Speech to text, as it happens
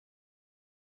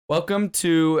Welcome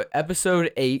to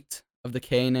episode 8 of the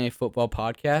K&A Football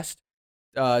Podcast.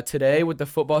 Today, with the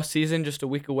football season just a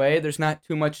week away, there's not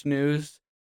too much news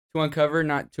to uncover,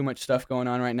 not too much stuff going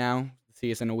on right now. The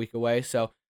season a week away,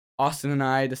 so Austin and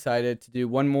I decided to do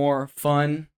one more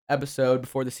fun episode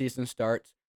before the season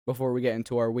starts, before we get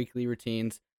into our weekly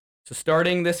routines. So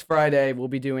starting this Friday, we'll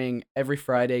be doing every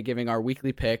Friday, giving our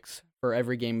weekly picks for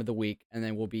every game of the week, and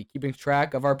then we'll be keeping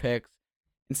track of our picks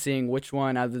and seeing which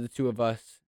one out of the two of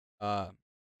us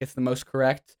gets the most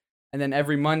correct. And then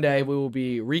every Monday we will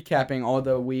be recapping all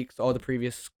the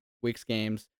previous week's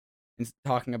games, and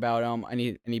talking about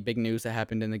any big news that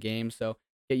happened in the game. So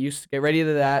get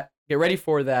ready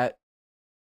for that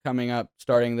coming up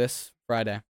starting this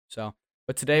Friday.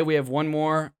 But today we have one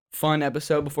more fun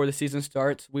episode before the season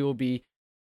starts. We will be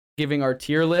giving our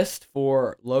tier list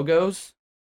for logos,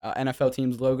 NFL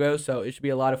teams' logos. So it should be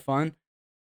a lot of fun.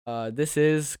 This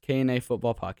is K&A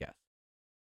Football Podcast.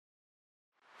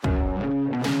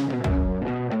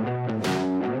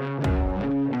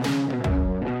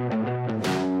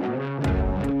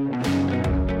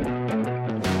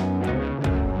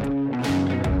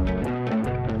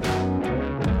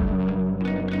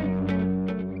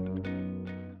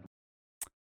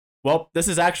 Well, this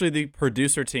is actually the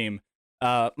producer team.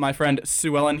 My friend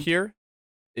Sue Ellen here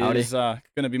is going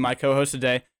to be my co-host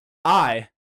today. I,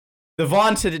 the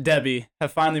vaunted Debbie,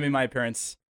 have finally made my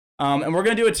appearance. And we're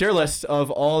going to do a tier list of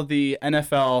all the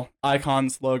NFL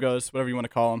icons, logos, whatever you want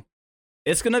to call them.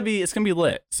 It's going to be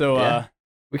lit. So yeah.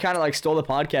 We kind of stole the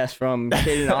podcast from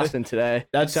Katie and Austin today.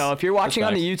 So if you're watching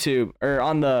on the YouTube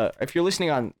or if you're listening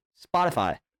on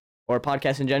Spotify or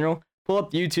podcast in general, pull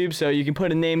up YouTube so you can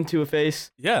put a name to a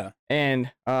face. Yeah.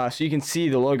 And so you can see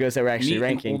the logos that we're actually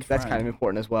ranking. That's kind of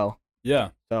important as well. Yeah.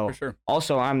 So for sure.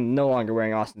 Also, I'm no longer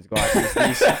wearing Austin's glasses.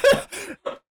 These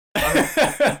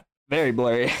very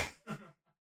blurry.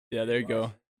 Yeah, there you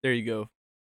go. There you go.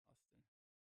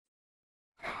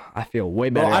 I feel way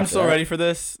better. Well, I'm so ready for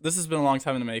this. This has been a long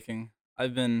time in the making.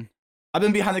 I've been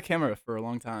behind the camera for a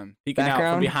long time, peeking out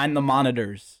from behind the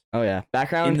monitors. Oh yeah,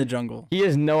 background in the jungle. He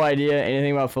has no idea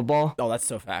anything about football. Oh, that's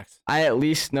so facts. I at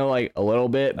least know a little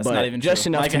bit, that's but not even just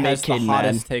true. enough Micah to make has Caden the mad.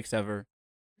 hottest takes ever,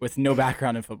 with no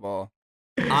background in football.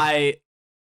 I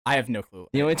have no clue.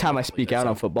 The only time I speak out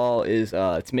on football is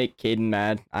to make Caden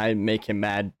mad. I make him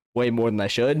mad way more than I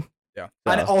should. Yeah.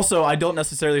 So. And also, I don't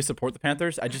necessarily support the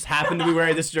Panthers. I just happen to be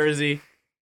wearing this jersey.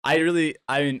 I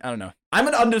don't know. I'm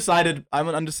an undecided.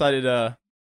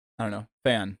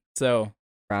 Fan. So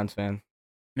Browns fan.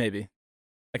 Maybe.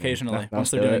 Occasionally,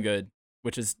 once they're doing good,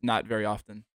 which is not very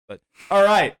often. But all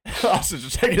right. Also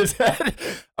just shaking his head.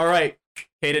 All right,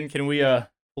 Caden, can we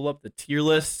pull up the tier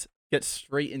list? Get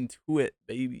straight into it,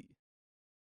 baby.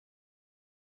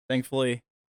 Thankfully,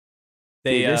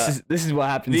 this is what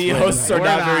happens. The hosts are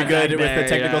not very good with the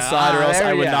technical side, or else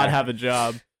I would not have a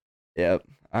job. Yep.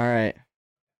 All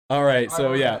right.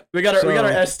 So yeah, we got our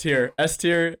S tier. S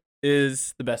tier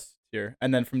is the best tier,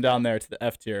 and then from down there to the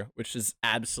F tier, which is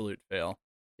absolute fail.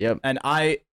 Yep. And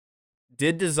I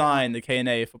did design the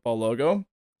K&A football logo,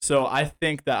 so I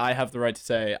think that I have the right to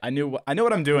say I know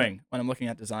what I'm doing when I'm looking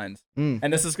at designs.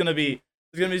 And this is gonna be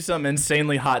some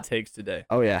insanely hot takes today.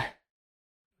 Oh yeah.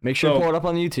 Make sure to pull it up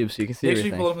on YouTube so you can see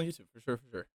everything. Make sure you pull it up on YouTube for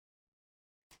sure.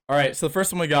 All right, so the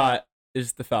first one we got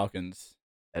is the Falcons.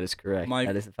 That is correct. Mike,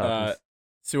 that is the Falcons.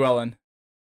 Sue Ellen,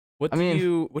 what do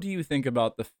you think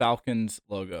about the Falcons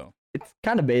logo? It's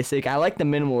kind of basic. I like the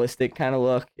minimalistic kind of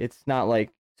look. It's not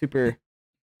super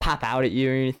pop out at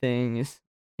you or anything. It's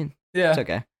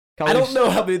okay. Colors. I don't know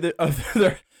how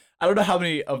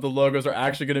many of the logos are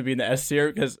actually going to be in the S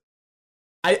tier, because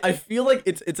I feel like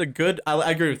it's a good.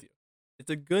 I agree with you. It's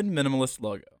a good minimalist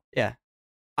logo. Yeah.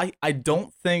 I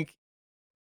don't think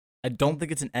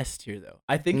it's an S tier though.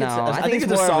 I think it's a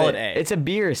more solid A. A. It's a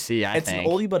B or C. It's an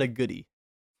oldie but a goodie.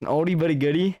 An oldie but a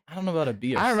goodie. I don't know about a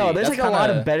B or C. I don't know. There's a lot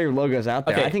of better logos out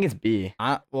there. Okay. I think it's B.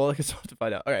 Well, I guess we'll have to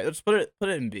find out. All right, let's put it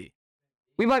in B.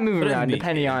 We might move it around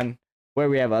depending on where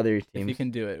we have other teams. If he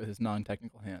can do it with his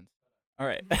non-technical hands. All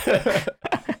right.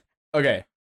 Okay.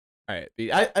 All right.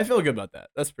 B. I feel good about that.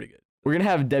 That's pretty good. We're gonna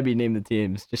have Debbie name the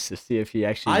teams just to see if he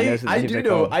actually knows the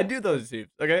teams. I do those teams.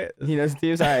 Okay. He knows the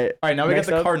teams. All right. All right. Now we got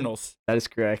the Cardinals. That is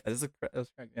correct. That's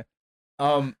correct. Yeah.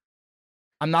 I'm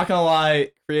not gonna lie.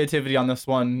 Creativity on this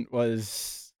one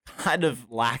was kind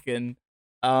of lacking.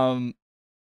 I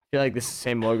feel like this is the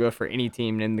same logo for any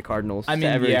team named the Cardinals. I mean, to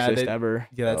ever exist ever.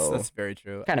 Yeah, that's very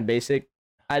true. Kind of basic.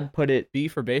 I'd put it B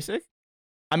for basic.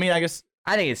 I mean, I guess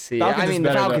I think it's C. Falcons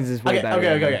the Falcons is way better.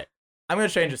 Okay. I'm going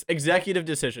to change this. Executive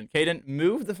decision. Caden,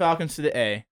 move the Falcons to the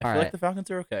A. I feel like the Falcons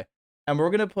are okay. And we're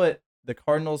going to put the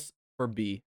Cardinals for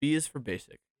B. B is for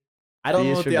basic. I don't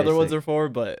know what the other ones are for,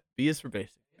 but B is for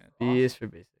basic. Man. B is for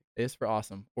basic. A is for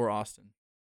awesome or Austin.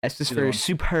 S is for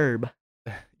superb.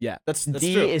 Yeah, that's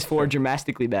D true. is for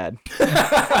dramatically bad. Well,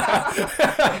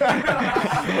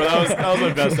 that was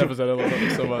my best episode. I love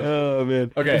it so much. Oh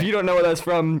man. Okay. If you don't know where that's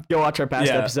from, go watch our past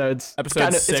episodes.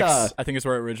 Episode 6, I think is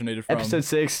where it originated from. Episode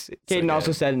 6. Caden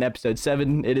also said in episode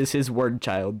 7, it is his word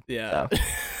child. Yeah.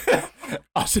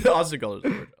 So. Austin colors.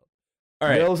 All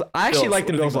right. Bills. I actually like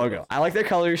the Bills Bills. logo. I like their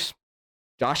colors.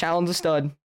 Josh Allen's a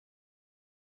stud.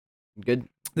 Good.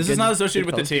 This good, is not associated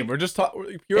with colors. the team. We're just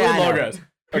talking purely Yeah, I know. logos.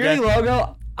 Purely Okay.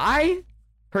 logo. I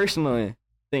personally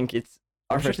think it's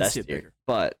our wish I first could S see it tier, bigger.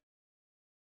 but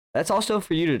that's also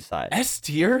for you to decide. S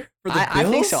tier for the Bills? I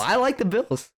think so. I like the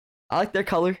Bills. I like their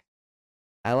color.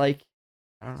 I don't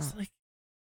know. It's like,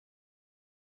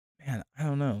 man, I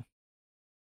don't know.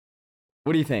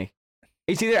 What do you think?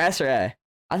 It's either S or A.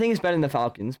 I think it's better than the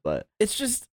Falcons, but It's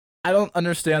just I don't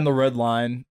understand the red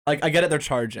line. Like I get it, they're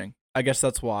charging. I guess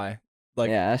that's why. Like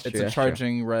yeah, that's it's true. a that's true.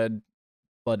 charging red,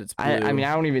 but it's blue. I mean,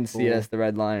 I don't even see it Cool. as the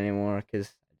red line anymore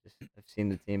because I've seen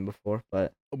the team before.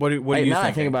 But What do Hey, you now that I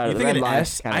think? think about it, You the think red an line's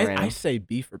S? kinda I random. say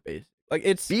B for basic. Like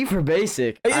it's B for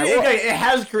basic. it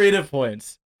has creative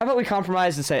points. How about we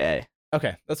compromise and say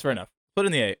Okay, that's fair enough. Put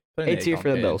in the 8. Put A? in A the tier eight, for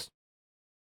the Colin Bills.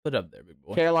 Put it up there, big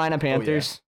boy. Carolina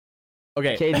Panthers.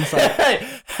 Okay. Caden's like,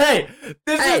 hey,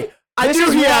 this hey, is. I this knew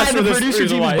is he why asked the for this producer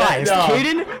reason team is why. biased. No.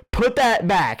 Caden, put that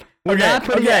back. We're Okay, not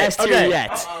putting okay, the S tier okay.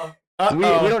 yet. Uh-oh. We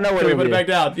don't know what Can we it'll put it be. back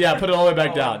down? Yeah, put it all the way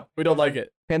back down. We don't like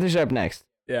it. Panthers are up next.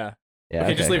 Yeah. Yeah.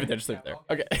 Okay, just leave it there. Just leave it there.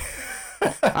 Okay.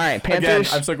 All right, Again,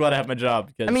 Panthers. I'm so glad I have my job.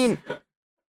 Because, I mean, all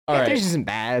right. Panthers isn't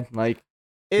bad. Like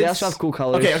they It's- also have cool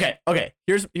colors. Okay.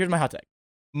 Here's my hot take.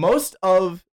 Most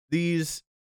of these,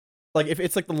 like if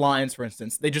it's like the Lions, for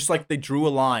instance, they just like they drew a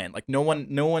line. Like no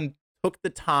one took the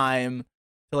time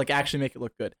to like actually make it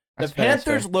look good. That's The fair, that's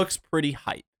Panthers fair. looks pretty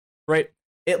hype, right?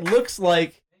 It looks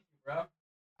like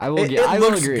I will. it I will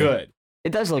looks agree. good.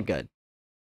 It does look good.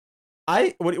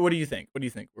 What do you think? What do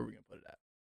you think? Where are we gonna put it at?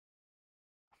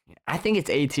 I think it's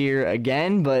A tier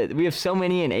again, but we have so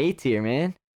many in A tier,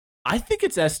 man. I think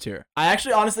it's S tier. I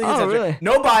actually honestly think it's Oh, S tier. really?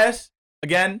 No bias.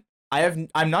 Again,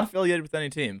 I'm not affiliated with any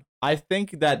team. I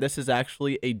think that this is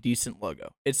actually a decent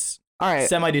logo. It's All right,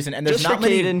 semi decent, and there's Just not for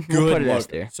many Caden, good we'll put it logos, S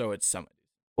tier. so it's semi.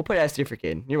 we'll put S tier for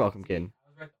Caden. You're welcome, Caden.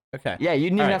 Okay. Yeah, you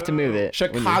didn't even All right. have to move it.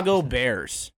 when you- Chicago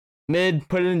Bears. mid,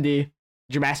 put it in D.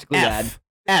 Dramatically bad.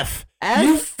 F. F?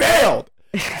 You failed.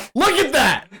 Look at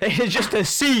that. It's just a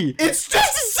C. It's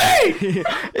just a C.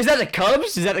 Is that the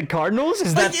Cubs? Is that the Cardinals?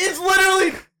 Is Like that it's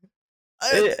literally.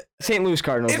 St. Louis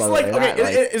Cardinals? It's by the like way, okay. not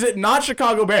like- Is it not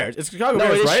Chicago Bears? It's Chicago No,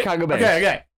 Bears, it is right? Chicago Bears.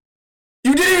 Okay.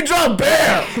 You didn't even draw a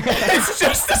bear. It's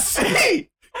just a C.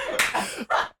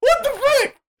 What the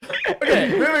frick? Okay,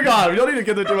 moving on. We don't need to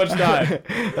give them too much time.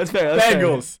 That's fair. That's fair.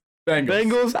 Bengals.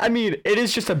 Bengals. I mean, it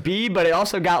is just a B, but it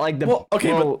also got like the Well,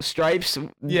 okay, little stripes.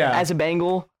 Yeah. As a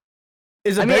Bengal.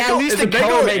 Is a I mean, Bengal, at least is the a Bengal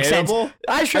color makes sense. animal?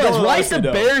 I just I don't realized know why what is the else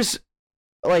to do. Bears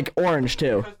like orange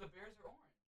too?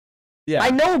 Yeah.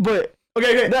 I know, but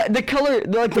Okay. the color,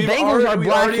 like the We've Bengals are we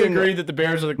black already and agreed that the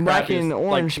Bears are the black crappiest. and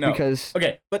orange like, no. because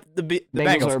Okay, but the Bengals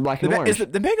Bengals are black the, and Be- orange. is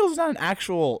the Bengals is not an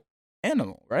actual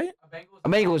animal, right? a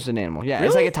Bengal is an animal. Yeah,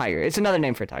 it's Really? like a tiger. It's another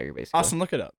name for a tiger, basically. Austin,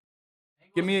 look it up.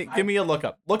 Give me a look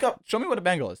up. Look up. Show me what a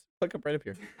Bengal is. Click up right up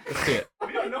here. Let's see it.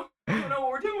 We don't know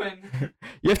what we're doing.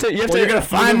 You have to. Well, you're gonna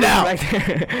find out. No,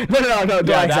 Yeah, lights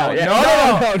that out. one. Yeah,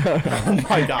 No. no. Oh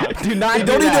my god. Do not. You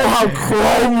don't even know how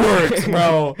Chrome works,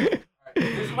 bro.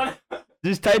 This one.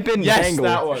 Just type in Yes, Bengal.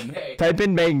 that one. Okay. Type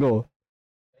in Bengal.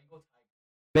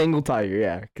 Bengal tiger.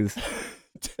 Yeah, because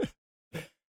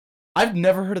I've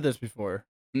never heard of this before.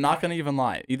 I'm not gonna even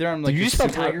lie. Either I'm like did you just spell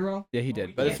super- tiger wrong? Yeah, he did.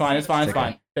 we But it's can't fine. see It's fine. It's Okay.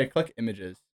 fine. Okay, click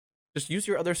images. Just use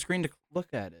your other screen to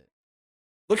look at it.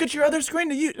 Look at your other screen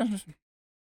to use.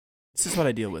 This is what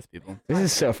I deal with, people. This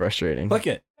is so frustrating. Click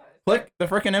it. Click the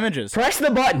freaking images. Press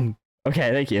the button.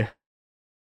 Okay, thank you.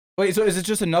 Wait, so is it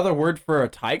just another word for a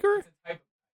tiger?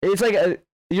 It's like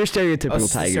your stereotypical Oh,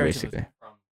 it's the tiger, stereotypical. basically.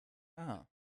 Oh.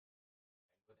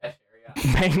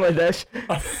 Bangladesh.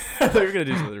 I thought you were gonna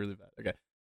do something really bad. Okay.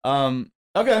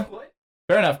 Okay.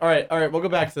 Fair enough. All right. We'll go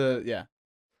back to yeah.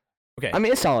 Okay. I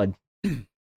mean, it's solid.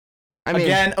 I mean,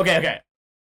 Again. Okay.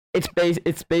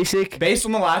 it's basic. Based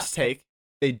on the last take,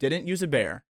 they didn't use a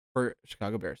bear for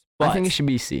Chicago Bears, but I think it should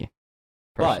be C.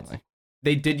 but- Personally.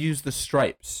 they did use the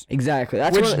stripes, Exactly.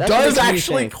 That's which what, that's does what makes me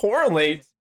actually think. correlate.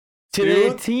 to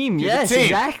the team. to the Yes, team.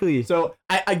 exactly. So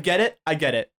I get it. I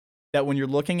get it. That when you're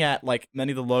looking at like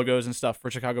many of the logos and stuff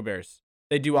for Chicago Bears,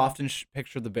 they do often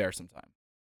picture the bear sometime.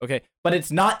 Okay, but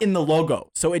it's not in the logo,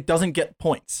 so it doesn't get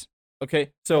points.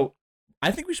 Okay, so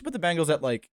I think we should put the Bengals at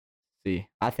like C.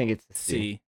 I think it's a C.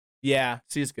 C. Yeah,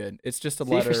 C is good. It's just a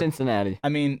C letter. for Cincinnati. I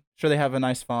mean, sure they have a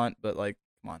nice font, but like,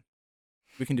 come on,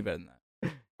 we can do better than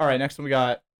that. All right, next one we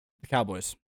got the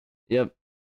Cowboys. Yep.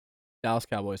 Dallas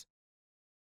Cowboys.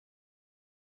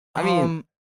 I mean,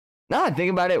 now I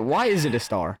think about it, why is it a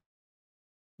star?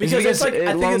 Because it's like, I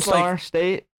think Lone it's Star like,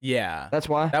 State. yeah, That's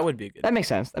why. that would be good. That makes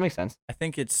sense. I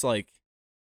think it's like,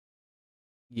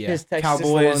 yeah, Because Texas is the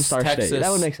Cowboys, Lone Star State. Texas,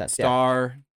 That would make sense, yeah.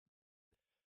 Star.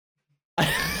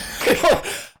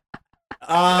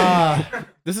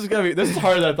 This is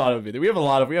harder than I thought it would be. We have a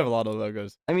lot of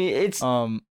logos. I mean, it's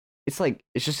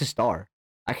just a star.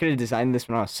 I could have designed this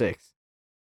when I was 6.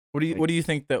 What do you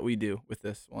think that we do with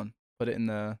this one? Put it in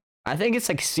the. I think it's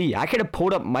like C. I could have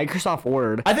pulled up Microsoft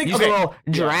Word. I think used a little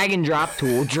drag and drop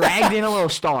tool, dragged in a little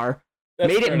star,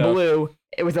 That's made fair it enough. blue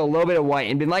with a little bit of white,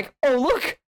 and been like, "Oh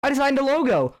look, I designed a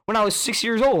logo when I was 6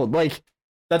 years old." Like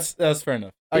That's fair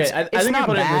enough. Okay, It's- I it's think you not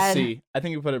put bad. it in the C. I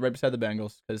think you put it right beside the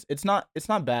Bengals because it's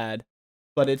not bad,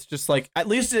 but it's just like at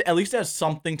least it has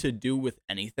something to do with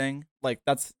anything. Like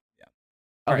that's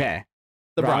All right. okay,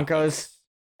 the Broncos.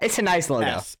 It's a nice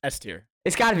logo. S tier.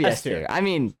 It's got to be S S tier. tier. I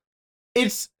mean,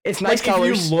 It's it's nice like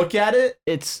colors. if you look at it,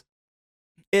 It's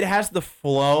it has the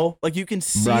flow. Like you can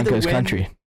see Broncos the wind. country.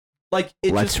 Like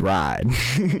it Let's just ride.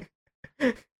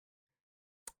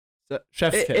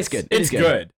 chef's It's kiss. good. It's It's good.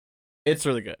 good. It's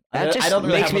really good. That just I don't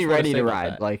really makes have me much more ready say to about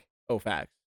ride. that. Like, Oh, facts.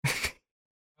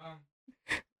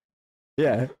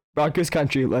 yeah, Broncos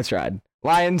country. Let's ride.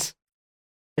 Lions.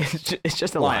 It's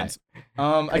just a Lions.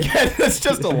 Again, it's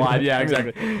just a line. Yeah,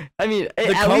 exactly. I mean, The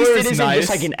at color least it is isn't nice. just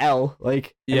like an L.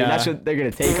 Like, I mean, Yeah. that's what they're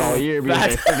gonna take all year because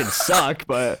they That's- freaking suck.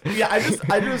 But Yeah, I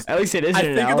just at least it isn't I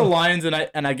an think L. of the Lions and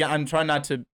I'm trying not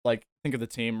to like think of the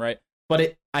team, right?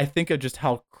 But I think of just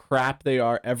how crap they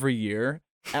are every year.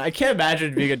 And I can't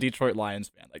imagine being a Detroit Lions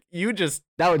fan. Like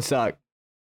That would suck.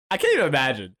 I can't even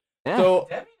imagine. Yeah. So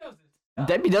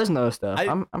Debbie does know stuff. I-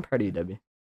 I'm proud of you, Debbie.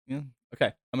 yeah,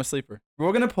 okay, I'm a sleeper.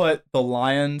 We're gonna put the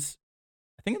Lions.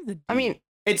 I think in the D. I mean,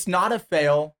 it's not a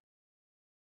fail.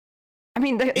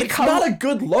 the It's color. not a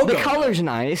good logo. The color's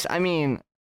nice. I mean,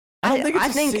 I don't think it's I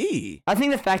a think C. I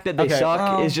think the fact that they Okay,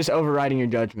 suck is just overriding your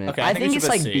judgment. Okay, I think we it's should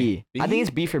like put B. C. I think it's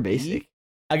B? B for basic.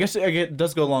 I guess it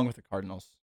does go along with the Cardinals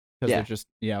because Yeah. they're just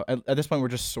at this point we're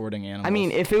just sorting animals. I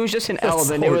mean, if it was just an That's L,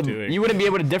 then so it would doing. you wouldn't be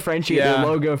able to differentiate Yeah. their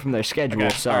logo from their schedule.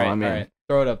 okay, So all right, I mean, all right.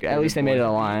 Throw it up. at least they made it a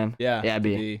line. Yeah. Yeah,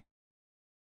 B.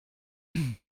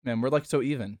 Man, we're like so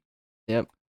even. Yep.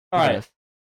 All right. Yes.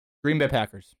 Green Bay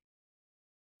Packers.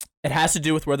 It has to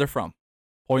do with where they're from.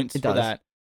 Points It for does. that.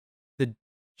 The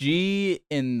G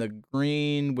in the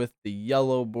green with the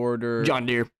yellow border. John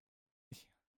Deere.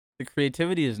 The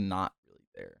creativity is not really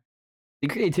there. The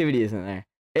creativity isn't there.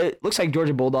 It looks like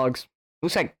Georgia Bulldogs.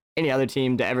 Looks like any other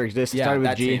team to ever exist. Yeah, Started with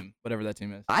that G. team, whatever that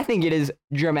team is. I think it is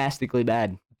dramatically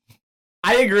bad.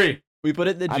 I agree. We put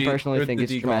it in the I G. personally or think the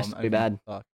it's D column. dramatically bad.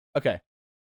 Fuck. Okay.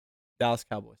 Dallas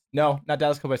Cowboys. No, not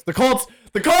Dallas Cowboys. The Colts.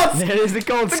 The Colts. It is the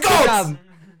Colts. The Good Colts! job.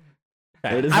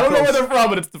 Okay. It is I the don't know where Colts. they're from,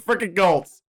 but it's the freaking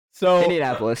Colts. So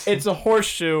Indianapolis. it's a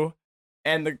horseshoe,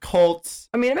 and the Colts.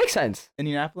 I mean, it makes sense.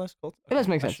 Indianapolis Colts. It does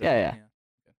make I sense. should- Yeah.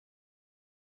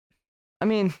 I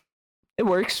mean, it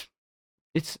works.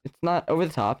 It's not over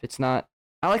the top. It's not.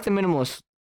 I like the minimalist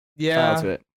Yeah. style to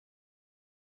it.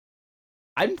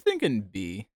 I'm thinking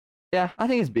B. Yeah, I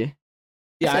think it's B.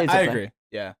 Yeah, say it's I up there. agree.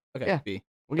 Yeah. Okay. Yeah. B.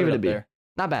 We'll give it a up B. there.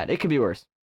 Not bad. It could be worse.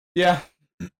 Yeah.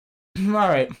 All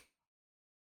right.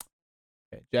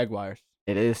 Okay. Jaguars.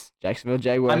 It is Jacksonville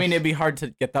Jaguars. I mean, it'd be hard to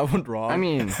get that one wrong. I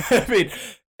mean, it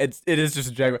is just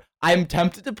a Jaguar. I'm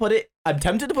tempted to put it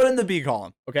in the B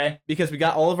column, okay? Because we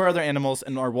got all of our other animals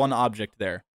and our one object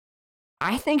there.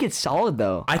 I think it's solid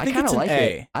though. I think kinda it's an like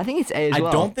A. It. I think it's A as well.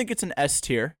 I don't think it's an S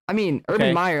tier, I mean, Okay.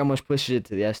 Urban Meyer almost pushed it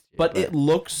to the S tier. but it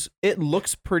looks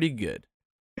pretty good.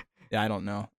 Yeah, I don't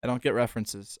know. I don't get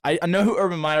references. I know who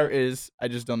Urban Meyer is. I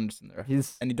just don't understand the reference.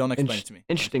 he's And you don't explain it to me.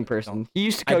 interesting person. He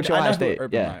used to I coach know Ohio who State.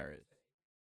 Urban Yeah, Meyer is.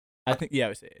 I think I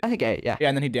would say it. I think A. Yeah, Yeah,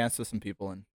 and then he danced with some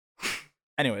people and.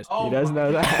 Anyways. he does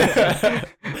know that.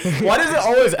 Why does it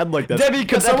always end like that? Debbie, Can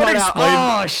cut that someone part out.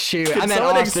 explain? Oh shoot! Can I meant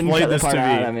someone Austin. explain Cut the this part to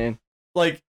out, me? I mean,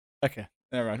 Like, okay,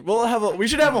 never mind. We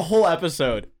should have a whole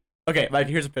episode. Okay, Mike,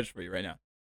 here's a pitch for you right now.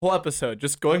 Whole episode,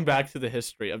 just going back to the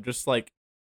history of just like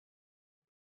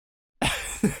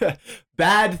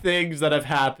bad things that have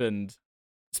happened,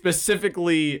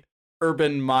 specifically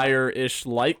Urban Meyer-ish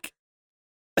like.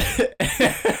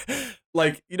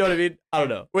 Like, you know what I mean? I don't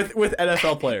know. With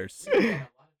NFL players. yeah,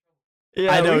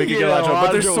 I know we can can get a lot of trouble,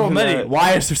 but there's so many. That.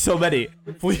 Why is there so many?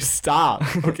 Please stop,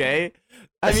 okay?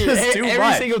 I mean, That's just too every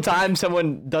much. single time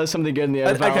someone does something good in the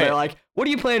NFL, Okay. they're like, "What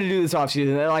do you plan to do this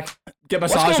offseason?" They're like, get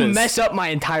massages. What's gonna mess up my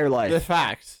entire life? The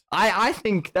facts. I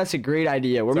think that's a great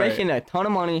idea. We're making a ton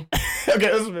of money.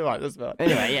 Okay, let's move on.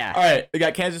 Anyway, yeah. All right, we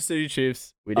got Kansas City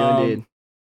Chiefs. We do indeed.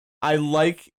 I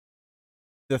like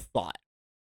the thought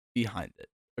behind it.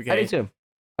 Okay. I do too.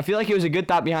 I feel like it was a good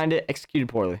thought behind it, executed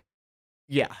poorly.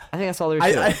 Yeah. I think that's all there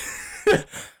is to it.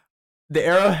 The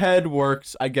Arrowhead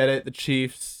works. I get it. The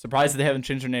Chiefs. Surprised that they haven't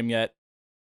changed their name yet.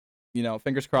 You know,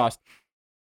 fingers crossed.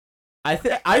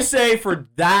 I say for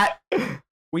that,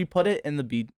 we put it in the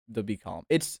B column.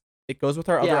 It goes with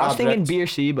our other I was objects. thinking B or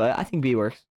C, but I think B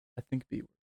works. I think B works.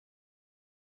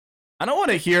 I don't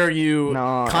want to hear you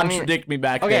contradict me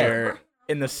back there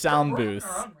in the sound booth.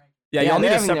 Yeah, y'all need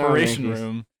a separation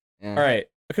room. Yeah. All right.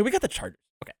 Okay, we got the Chargers.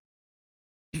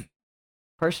 Okay.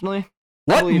 Personally,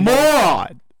 what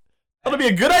moron? That'll be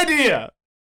a good idea.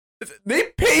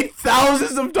 They paid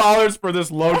thousands of dollars for this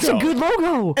logo. That's a good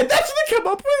logo. And that's what they come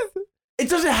up with? It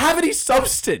doesn't have any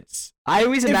substance. I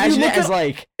always imagine it as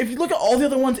like... If you look at all the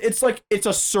other ones, it's like, it's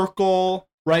a circle,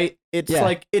 right? It's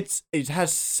like, it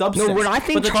has substance. No, when I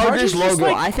think Chargers logo,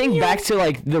 like, I think back to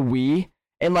like the Wii.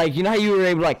 And like, you know how you were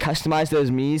able to like customize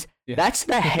those Miis? Yeah. That's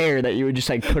the hair that you would just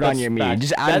like put on your Mii,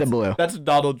 just out of the blue. That's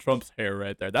Donald Trump's hair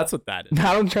right there. That's what that is.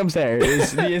 Donald Trump's hair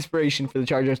is the inspiration for the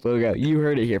Chargers logo. You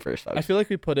heard it here first, folks. I feel like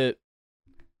we put it...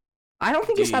 I don't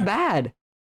think it's that bad.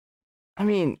 I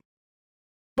mean...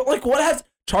 But like, what has...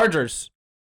 Chargers.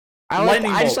 I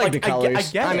just like the colors. I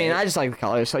get it. I mean, I just like the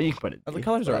colors, so you can put it D. The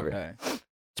colors are okay.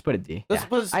 Let's put it D. Let's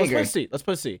put a C. Let's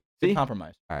put a C. C?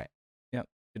 Compromise. All right. Yep.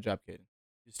 Good job, Caden.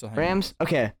 You still Rams?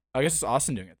 Okay. I guess it's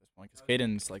Austin doing it at this point because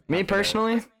Caden's like... Me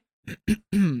personally,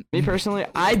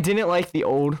 I didn't like the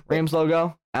old Rams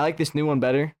logo. I like this new one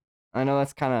better. I know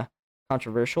that's kind of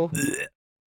controversial.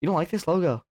 You don't like this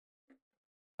logo?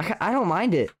 I don't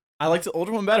mind it. I like the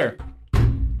older one better.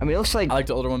 I mean, it looks like... I like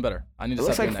the older one better. I need to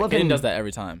stop doing that. Caden does that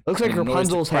every time. Looks like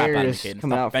Rapunzel's hair is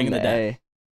coming out from the A.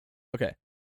 Okay.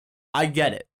 I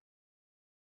get it.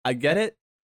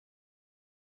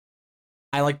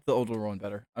 I like the older one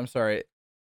better. I'm sorry.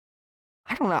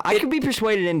 I don't know. I could be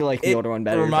persuaded into like the older one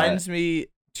better. It reminds me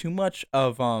too much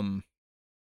of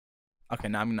Okay,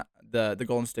 now I'm not the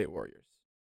Golden State Warriors.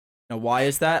 Now, why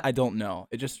is that? I don't know.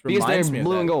 It just reminds me of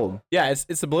blue and gold. Yeah, it's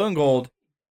the blue and gold.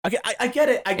 Okay, I get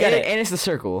it. I get it. And it's the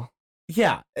circle.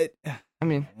 Yeah. I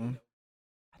mean,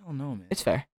 I don't know, man. It's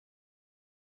fair.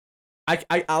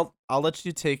 I'll let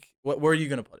you take. Where are you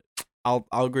gonna put it? I'll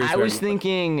agree. I was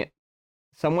thinking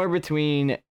somewhere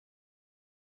between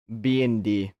B and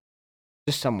D,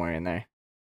 just somewhere in there.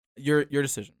 Your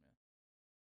decision,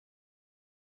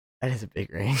 man. That is a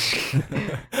big range.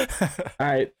 All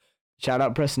right, shout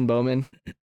out Preston Bowman.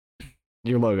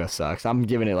 Your logo sucks. I'm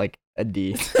giving it like a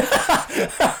D.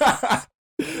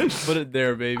 Put it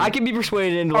there, baby. I can be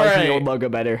persuaded into liking the old logo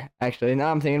better. Actually,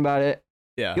 now I'm thinking about it.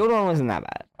 Yeah. The old one wasn't that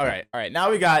bad. All right. Now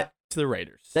we got to the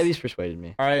Raiders. Debbie's persuaded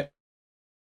me. All right.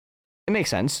 It makes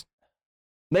sense.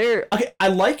 They're okay. I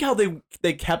like how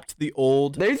they kept the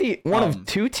old. They're the one of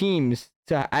two teams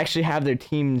to actually have their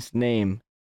team's name,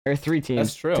 or three teams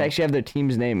That's true. to actually have their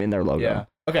team's name in their logo. Yeah.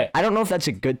 Okay. I don't know if that's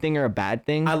a good thing or a bad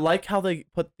thing. I like how they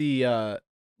put the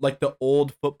like the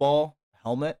old football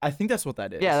helmet. I think that's what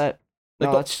that is. Yeah. I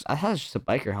thought it's just a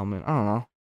biker helmet. I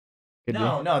don't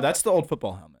know. No, that's the old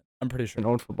football helmet. I'm pretty sure. An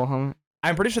old football helmet?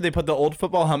 I'm pretty sure they put the old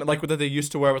football helmet like that they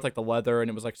used to wear with like the leather and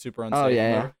it was like super unsafe. Oh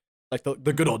yeah. Like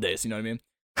the good old days. You know what I mean?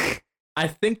 I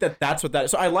think that's what that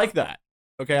is. So I like that.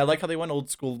 Okay, I like how they went old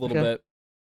school a little bit.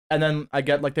 And then I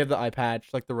get like they have the eye patch,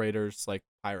 like the Raiders, like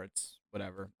Pirates,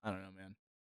 whatever. I don't know,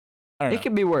 man. It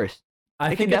could be worse.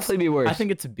 It could definitely be worse. I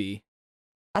think it's a B.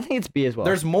 I think it's B as well.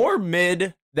 There's more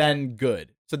mid than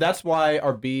good. So that's why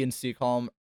our B and C column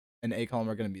and A column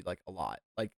are going to be like a lot.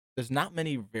 Like there's not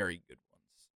many very good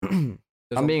ones.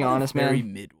 I'm being honest, man. Very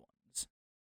mid ones.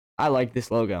 I like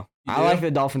this logo. I like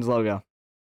the Dolphins logo.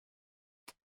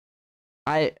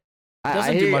 I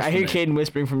hear Caden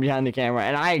whispering from behind the camera,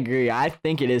 and I agree. I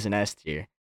think it is an S tier.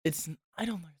 I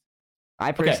don't know.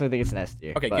 I personally think it's an S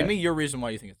tier. Okay, give me your reason why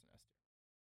you think it's an S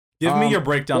tier. Give me your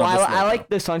breakdown of this logo. I like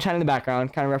the sunshine in the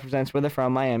background. Kind of represents where they're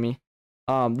from, Miami.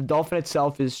 The dolphin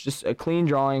itself is just a clean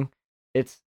drawing.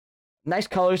 It's nice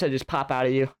colors that just pop out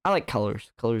at you. I like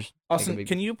colors. Austin,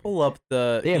 can you pull up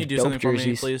the? Can you do something for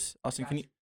me, please? Austin,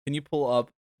 can you pull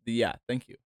up the? Yeah, thank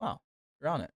you. Wow, you're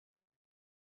on it.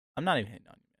 I'm not even hitting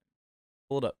on you, man.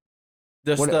 Pull it up.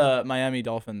 Just the Miami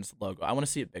Dolphins logo. I want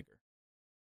to see it bigger.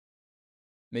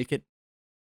 Make it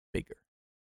bigger.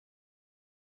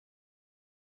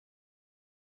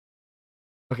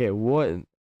 Okay, what?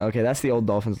 Okay, that's the old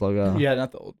Dolphins logo. Yeah,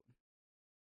 not the old.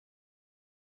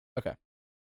 Okay.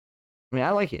 I mean, I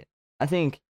like it. I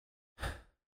think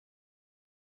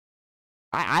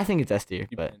I think it's S tier,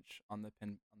 You but pinch on the pad.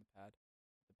 The pin pad.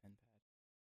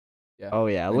 Yeah. oh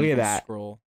yeah, And look you at can that.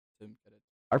 Scroll to get it.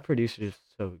 Our producer is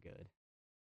so good.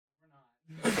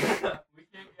 We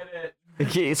can't get it.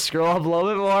 Can you scroll up a little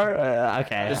bit more?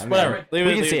 Okay, Just I mean, whatever. Leave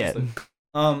we it, can leave see just it.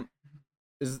 leave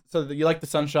so you like the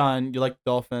sunshine? You like the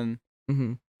dolphin?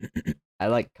 hmm I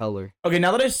like color. Okay,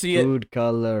 now that I see it, Food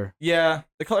color. yeah,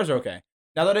 the colors are okay.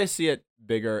 Now that I see it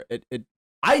bigger, it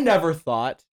I never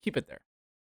thought keep it there.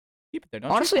 Keep it there.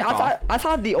 Don't Honestly, take it off. I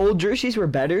thought the old jerseys were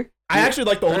better. I actually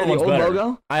like the older ones old better.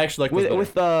 logo I actually like those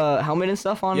with better. the helmet and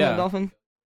stuff on Yeah. the dolphin.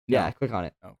 No. Yeah, click on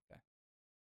it. Oh, okay.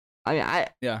 I mean,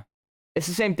 Yeah. It's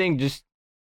the same thing. Just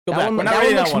Go That back. one- We're that not one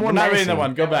reading looks that one. more We're not reading that menacing.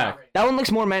 one. Go back. that one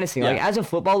looks more menacing. Like Yeah. as a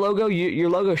football logo, your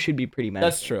logo should be pretty menacing.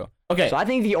 That's true. Okay. So I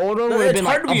think the old one No, would have it's been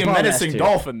hard like to be a above menacing S tier.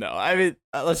 dolphin, though. I mean,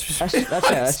 let's just That's be fair.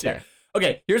 That's honest fair. here.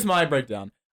 Okay, here's my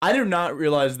breakdown. I did not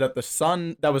realize that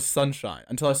that was sunshine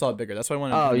until I saw it bigger. That's why I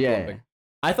wanted to Oh do it yeah. big.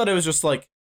 I thought it was just like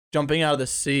jumping out of the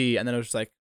sea, and then it was just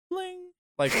like bling.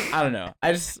 Like I don't know.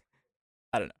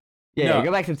 Yeah, No,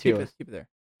 go back to the tier Keep it, list. keep it there.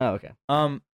 Oh, okay.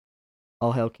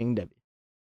 All hail King Debbie.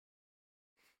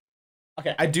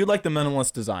 Okay, I do like the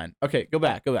minimalist design. Okay, go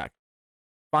back.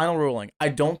 Final ruling. I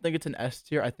don't think it's an S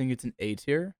tier. I think it's an A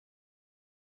tier.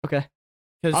 Okay.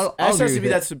 Because I'll S agree has to with be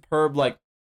it. that superb like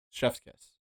chef's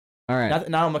kiss. All right.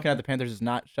 Now I'm looking at the Panthers is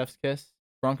not chef's kiss.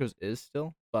 Broncos is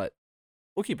still, but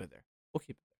we'll keep it there.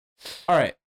 All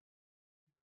right.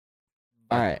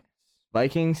 All right.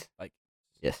 Vikings. Vikings.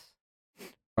 Yes.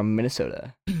 From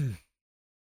Minnesota. I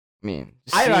mean,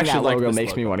 just I seeing actually that like logo this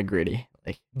makes me logo. want to gritty.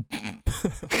 Like,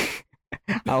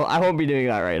 I won't be doing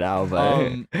that right now, but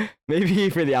maybe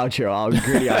for the outro, I'll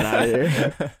gritty on out of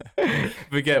here.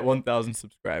 If we get 1,000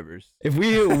 subscribers If we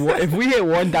hit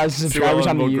 1,000 subscribers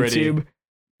on the will gritty. YouTube,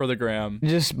 for the gram.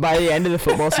 just by the end of the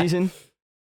football season,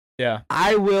 Yeah.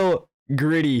 I will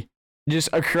gritty just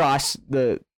across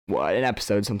an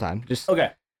episode sometime. Just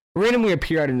Okay. randomly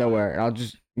appear out of nowhere, and I'll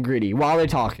just gritty while they're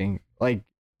talking. Like,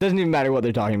 doesn't even matter what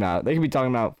they're talking about. They could be talking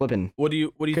about flipping What do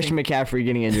you Christian think? McCaffrey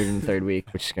getting injured in the third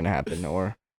week, which is gonna happen,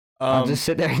 or I'll Um, just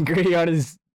sit there and gritty on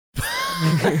his.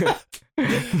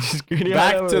 Just gritty on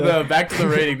back over. to the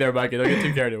rating there, Mikey. Don't get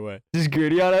too carried away. Just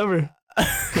gritty on over.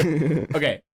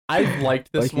 Okay, I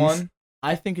liked this Vikings? one.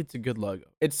 I think it's a good logo.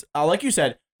 It's like you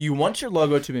said, you want your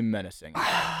logo to be menacing,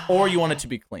 or you want it to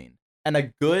be clean, and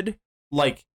a good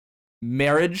like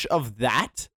marriage of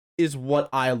that is what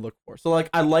I look for. So like,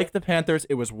 I like the Panthers.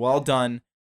 It was well done,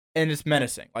 and it's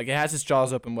menacing. Like it has its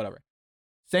jaws open, whatever.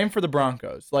 Same for the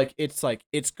Broncos. Like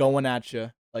it's going at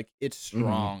you. Like it's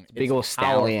strong. Big It's ol'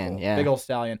 stallion, powerful. yeah. Big old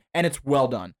stallion, and it's well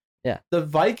done. Yeah. The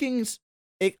Vikings.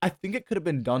 I think it could have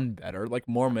been done better, like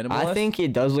more minimalist. I think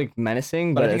it does look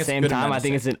menacing, But but I at think the it's same good and time, I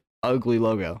think it's an ugly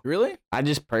logo. Really? I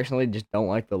just personally just don't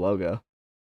like the logo.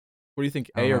 What do you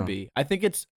think? I A don't or know. B? I think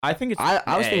it's. I was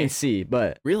A. thinking C,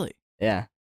 but Really? yeah,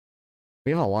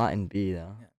 we have a lot in B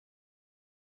though. Yeah.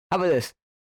 How about this?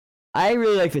 I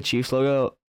really like the Chiefs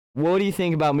logo. What do you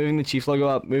think about moving the Chiefs logo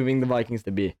up, moving the Vikings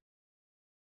to B?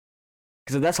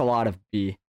 Because that's a lot of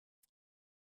B.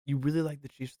 You really like the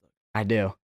Chiefs logo? I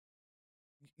do.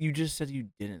 You just said you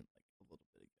didn't like it a little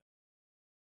bit ago.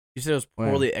 You said it was When?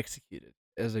 poorly executed,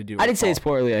 as I do. I didn't say it's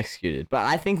recall. poorly executed, but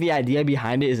I think the idea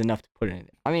behind it is enough to put it in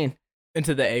it. I mean,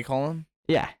 Into the A column.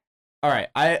 yeah. All right,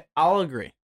 I'll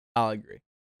agree.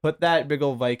 Put that big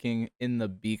old Viking in the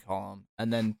B column,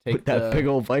 and then take Put that big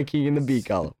old Viking in the B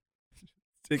column.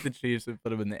 take the Chiefs and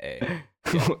put them in the A.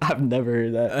 I've never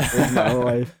heard that in my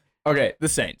life. Okay, the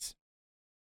Saints.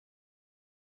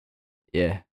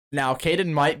 Yeah. Now,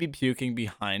 Caden might be puking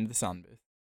behind the sound booth.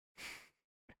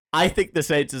 I think the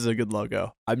Saints is a good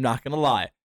logo. I'm not gonna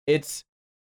lie.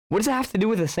 What does it have to do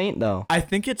with a saint, though? I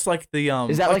think it's like the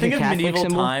Is that I like think a of Catholic medieval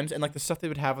symbol? times and like the stuff they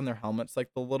would have on their helmets, like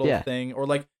the little Yeah. thing, or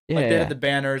like Yeah. they had the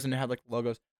banners and they had like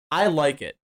logos. I like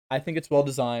it. I think it's well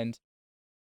designed.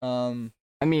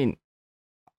 I mean,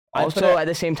 I put also it- at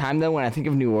the same time, though, when I think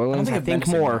of New Orleans, I of think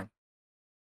menacing, more.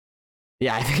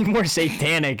 Yeah, I think more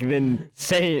satanic than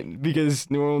saint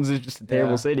because New Orleans is just a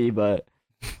terrible Yeah. city. But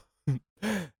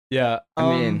though. Yeah. I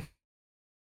mean,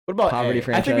 what about poverty A?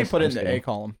 I think we franchise? put it I'm in the just A kidding.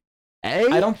 column. A?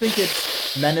 I don't think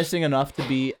it's menacing enough to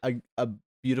be a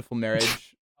beautiful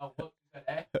marriage. Oh, look, you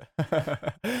said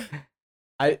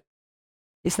A?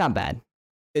 It's not bad.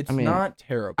 It's I mean, not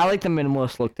terrible. I like the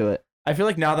minimalist look to it. I feel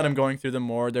like now that I'm going through them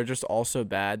more, they're just all so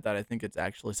bad that I think it's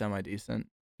actually semi decent.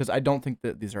 Because I don't think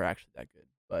that these are actually that good.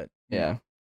 But you know. Yeah.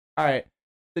 All right,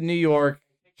 the New York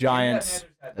Giants.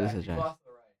 This is Giants.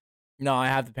 No, I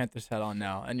have the Panthers hat on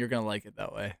now, and you're gonna like it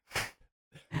that way.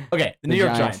 Okay, the New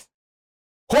York Giants.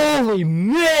 Holy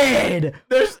man!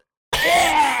 There's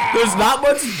There's not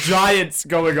much Giants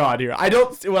going on here.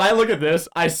 When I look at this,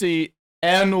 I see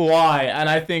NY, and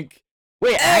I think,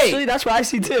 wait, actually, that's what I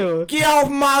see too. Get off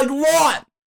my lawn!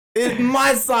 It's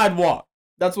my sidewalk.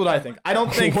 That's what I think. I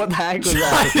don't think what the heck was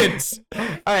Giants. All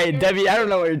right, Debbie, I don't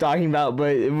know what you're talking about,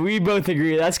 but we both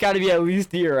agree that's got to be at least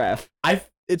D or F.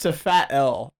 It's a fat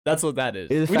L. That's what that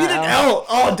is. We need an L.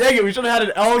 Oh, dang it. We should have had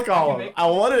an L column. I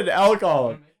wanted an L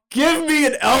column. Give me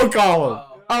an L column.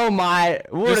 Oh, my.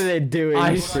 What are they doing,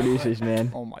 these producers,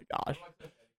 man? Oh, my gosh.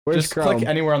 Where's just Chrome? click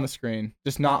anywhere on the screen.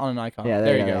 Just not on an icon. Yeah,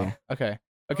 there you go. Yeah.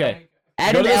 Okay.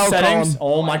 Add go to the L settings.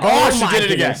 column. Oh, my gosh. You did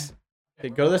it again. Goodness. Okay,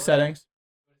 go to the settings.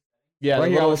 Yeah, right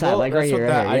here on the side, like right that's here. what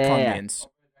that Right here. icon means.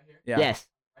 Yeah. Yes.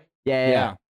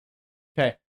 Yeah.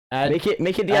 Okay.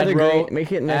 Make it the other row. green.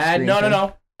 Make it next Add screen.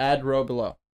 no. Add row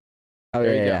below. Oh,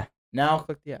 there you go. yeah. Now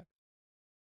click the F.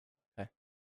 Okay.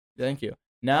 Thank you.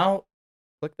 Now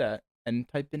click that and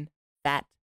type in fat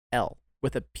L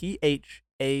with a PHAT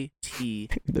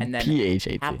and then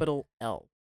PHAT. capital L.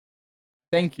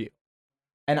 Thank you.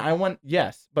 And I want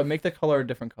yes, but make the color a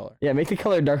different color. Yeah, make the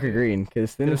color darker green,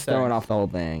 because then Get a it's throwing settings. off the whole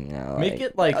thing. You know, Make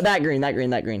it like that green.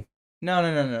 No.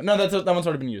 That one's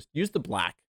already been used. Use the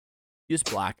black. Use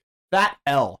black. Fat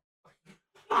L.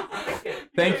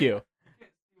 Thank you.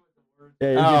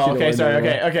 Yeah, Oh, okay. Sorry.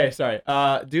 Okay. Sorry.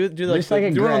 Do like Just like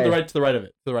a do it on the gray. right to the right of it.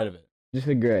 To the right of it. Just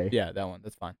a gray. Yeah, that one.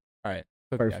 That's fine. All right.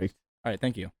 Click the X. Perfect. All right.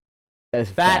 Thank you. That's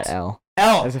a Fat fat L.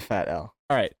 L. That's a fat L.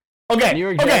 All right. Okay. New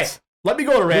York Okay. Jets. Let me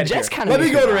go to The red Jets here. kind of. Let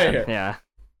me go to red here. Yeah.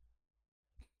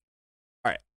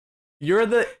 All right. You're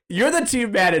the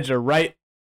team manager, right?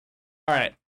 All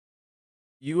right.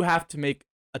 You have to make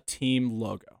a team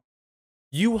logo.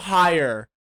 You hire.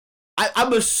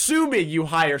 I'm assuming you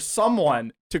hire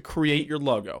someone to create your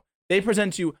logo. They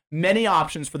present you many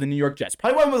options for the New York Jets.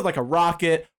 Probably one with like a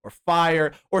rocket or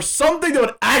fire or something that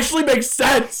would actually make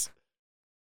sense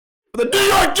for the New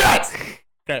York Jets.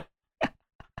 Okay.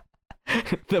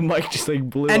 The mic just like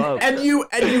blew And up.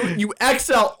 you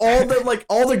X out all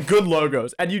the good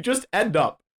logos, and you just end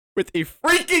up with a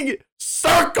freaking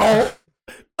circle,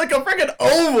 like a freaking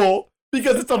oval,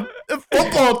 because it's a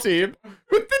football team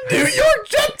with the New York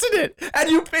Jets in it, and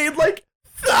you paid like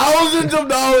thousands of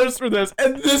dollars for this,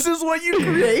 and this is what you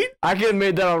create. I could have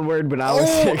made that on Word, but I was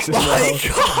 6 as well. My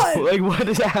God! Like, what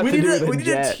does that have to do with We a need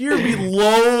jet? a tier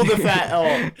below the fat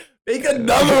L. Make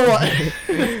another one.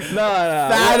 No.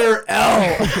 Fatter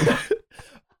L.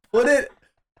 Put it.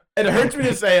 It hurts me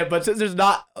to say it, but since there's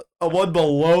not a one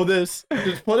below this,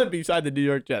 just put it beside the New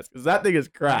York Jets, because that thing is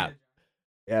crap.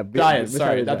 Yeah, Giants,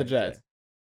 sorry, not the Jets.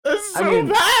 This is so I mean,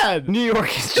 bad. New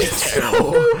York is just So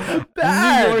terrible.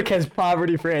 bad. New York has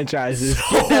poverty franchises.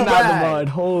 So Get them out of bad. the mud.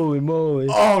 Holy moly.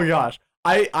 Oh gosh,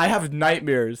 I have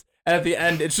nightmares, and at the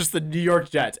end it's just the New York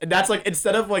Jets, and that's like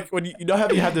instead of like when you know how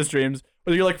you have those dreams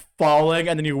where you're like falling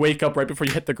and then you wake up right before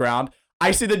you hit the ground.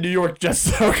 I see the New York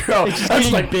Jets logo. It's just I'm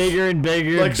getting like bigger and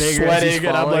bigger like and bigger. sweating,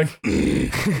 and I'm falling.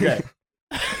 like,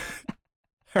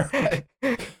 okay.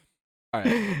 All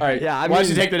right. Yeah, I Why don't mean,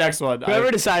 you take the next one?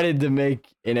 Whoever decided to make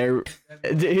an air,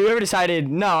 whoever decided,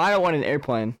 no, I don't want an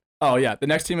airplane. Oh yeah, the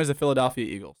next team is the Philadelphia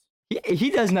Eagles. He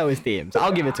does know his themes.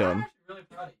 I'll give it to him.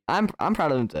 I'm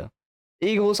proud of him too.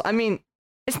 Eagles. I mean,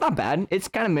 it's not bad. It's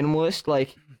kind of minimalist,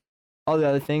 like all the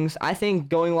other things. I think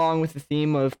going along with the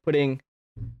theme of putting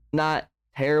not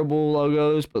terrible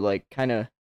logos, but like kind of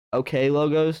okay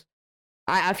logos.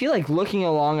 I feel like looking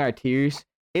along our tiers,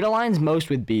 it aligns most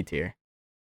with B tier.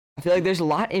 I feel like there's a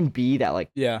lot in B that like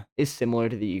Yeah. is similar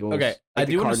to the Eagles. Okay, like I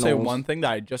the do want to say Cardinals. one thing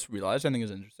that I just realized I think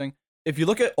is interesting. If you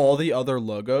look at all the other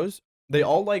logos, they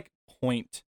all like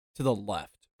point to the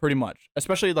left, pretty much,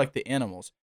 especially like the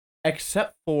animals,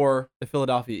 except for the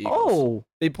Philadelphia Eagles. Oh,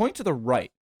 They point to the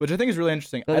right, which I think is really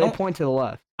interesting. no, I they don't. point to the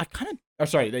left. I kind of. Oh,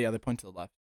 sorry. They point to the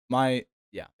left.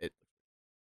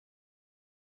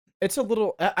 It's a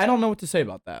little. I don't know what to say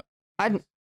about that. The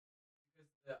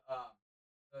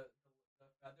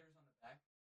feathers on the back.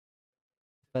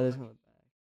 Feathers on the back.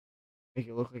 Make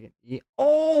it look like an E.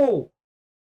 Oh!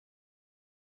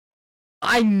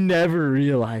 I never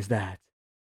realized that.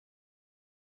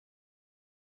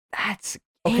 That's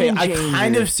Okay, I game kind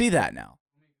changer. of see that now.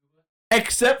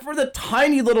 Except for the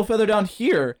tiny little feather down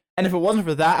here, and if it wasn't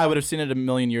for that, I would have seen it a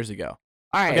million years ago.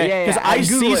 All right, Okay, yeah, 'cause I see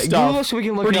Google it. stuff Google it so we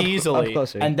can look it Pretty up, easily, up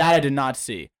closer. and that I did not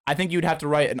see. I think you'd have to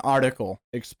write an article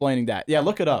explaining that. Yeah,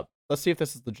 look it up. Let's see if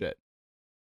this is legit.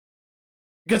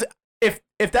 Because if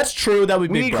that's true, that would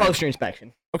be we big need brain. closer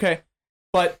inspection. Okay,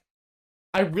 but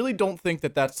I really don't think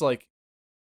that that's like.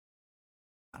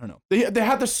 I don't know. They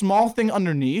have the small thing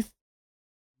underneath,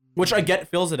 which I get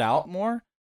fills it out more,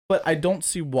 but I don't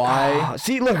see why.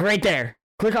 See, look right there.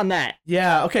 Click on that.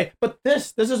 Yeah, okay. But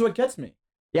this is what gets me.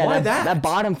 Yeah, Why that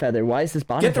bottom feather. Why is this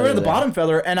bottom feather? Get rid of the there? bottom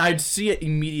feather, and I'd see it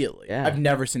immediately. Yeah. I've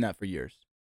never seen that for years.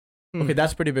 Okay,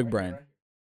 that's pretty big brain.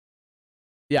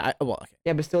 Yeah, okay.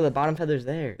 Yeah, but still, the bottom feather's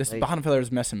there. This bottom feather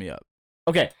is messing me up.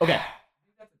 Okay.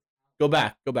 Go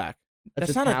back.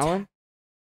 That's not a talon?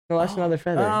 No, that's another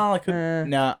feather. Oh, it could.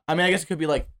 Nah, I mean, I guess it could be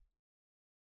like.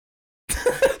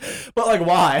 But like,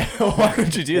 why? Why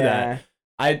would you do that?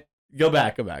 I go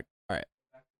back. All right.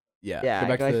 Yeah. Yeah. Go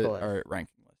back to our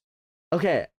ranking list.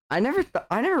 Okay, I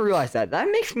never realized that. That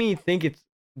makes me think it's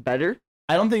better.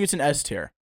 I don't think it's an S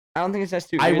tier. I don't think it's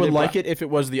S2. I would like it if it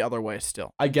was the other way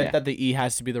still. I get that the E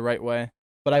has to be the right way,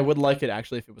 but I would like it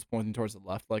actually if it was pointing towards the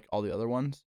left like all the other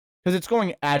ones. Because it's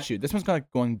going at you. This one's kind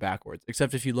of going backwards,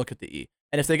 except if you look at the E.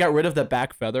 And if they got rid of that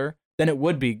back feather, then it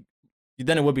would be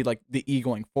like the E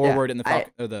going forward and the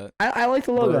falcon or the I like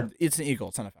the logo. Bird. It's an eagle,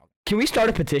 it's not a falcon. Can we start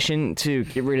a petition to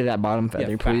get rid of that bottom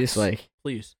feather, please? Facts.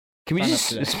 Please. Can we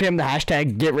just spam the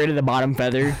hashtag get rid of the bottom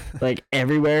feather like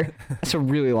everywhere? That's a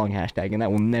really long hashtag and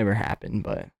that will never happen,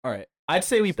 but all right. I'd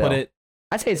say we put it.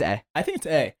 I'd say it's A. I think it's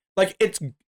A. Like it's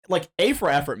like A for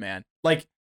effort, man. Like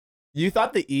you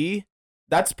thought the E,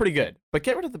 that's pretty good, but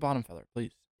get rid of the bottom feather,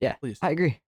 please. Yeah, please. I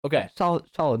agree. Okay, solid.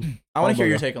 I want to hear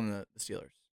your take on the Steelers.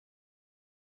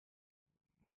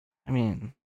 I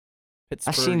mean,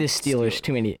 Pittsburgh I've seen the Steelers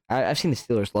too many. I've seen the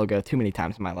Steelers logo too many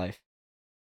times in my life.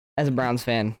 As a Browns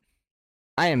fan,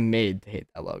 I am made to hate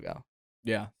that logo.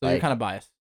 Yeah, so you're kind of biased.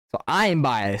 So I am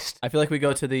biased. I feel like we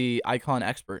go to the icon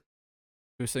expert,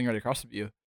 who's sitting right across from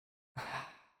you.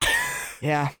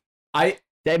 Yeah,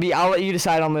 Debbie, I'll let you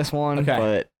decide on this one. Okay.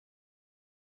 But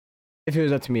if it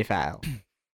was up to me, foul.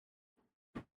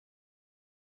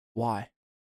 Why?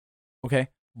 Okay.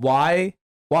 Why?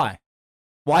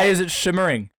 Why is it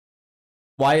shimmering?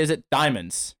 Why is it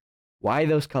diamonds? Why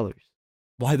those colors?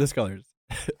 Why those colors?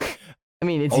 I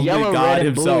mean, it's Only yellow, God red,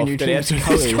 and blue in your team's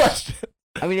colors.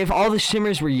 I mean, if all the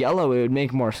shimmers were yellow, it would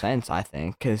make more sense, I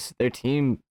think, because their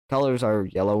team colors are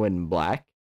yellow and black.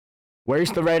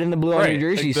 Where's the red and the blue on your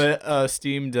jerseys? Like the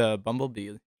steamed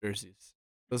Bumblebee jerseys.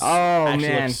 Those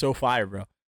man, look so fire, bro.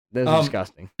 Those are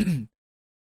disgusting.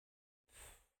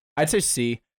 I'd say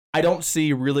C. I don't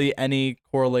see really any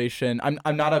correlation.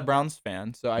 I'm not a Browns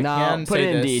fan, so I can put say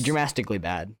it in this. D. Dramatically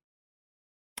bad.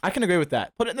 I can agree with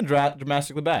that. Put it in the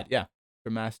dramatically bad. Yeah,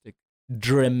 dramatically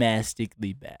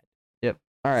bad. Yep.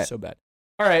 All right. So bad.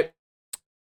 All right.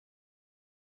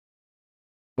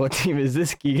 What team is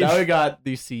this, Keegan? Now we got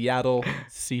the Seattle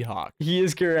Seahawks. He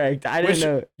is correct. I didn't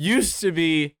know. Used to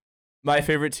be my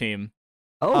favorite team.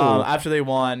 Oh. After they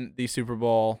won the Super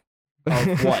Bowl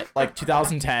of what? Like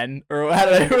 2010? Or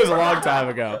it was a long time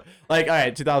ago. Like, all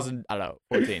right, 2000, I don't know,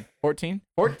 14. 14?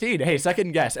 14. Hey,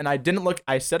 second guess. And I didn't look.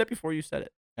 I said it before you said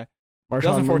it. Okay.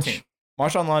 2014.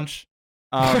 Marshawn Lynch.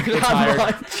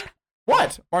 Retired.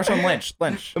 What? Marshawn Lynch.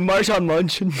 Marshawn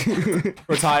Lynch.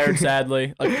 Retired,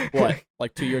 sadly. Like, what?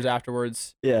 Like 2 years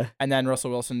afterwards. Yeah. And then Russell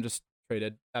Wilson just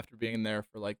traded after being in there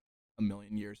for like a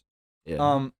million years.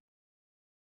 Yeah.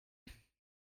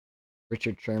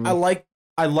 Richard Sherman. I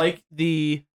like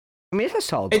the. I mean, it's a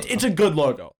solid. It's a good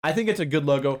logo. I think it's a good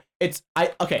logo.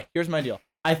 Okay. Here's my deal.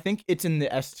 I think it's in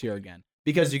the S tier again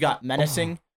because you got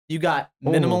menacing, you got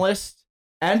minimalist,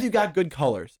 and you got good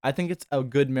colors. I think it's a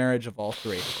good marriage of all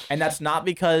three, and that's not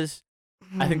because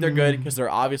I think they're good because they're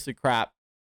obviously crap.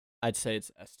 I'd say it's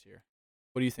S tier.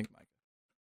 What do you think, Mike?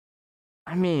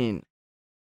 I mean,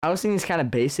 I was thinking it's kind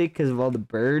of basic because of all the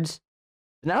birds.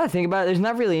 But now that I think about it, there's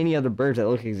not really any other birds that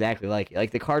look exactly like it. Like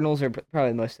the Cardinals are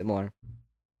probably the most similar.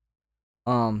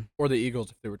 Or the Eagles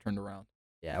if they were turned around.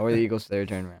 Yeah, or the Eagles if they were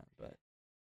turned around. But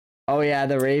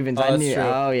the Ravens. Oh, I knew. True.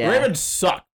 Oh yeah, the Ravens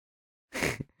suck.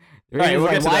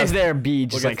 Why is their B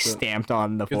just stamped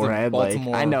on the forehead? Like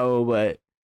I know, but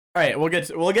all right, we'll get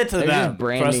to them.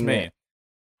 Trust me. It.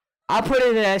 I'll put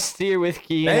it in S tier with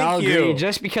Key, and I'll agree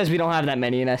just because we don't have that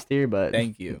many in S tier. But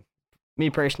thank you.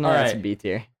 Me personally, that's a B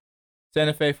tier.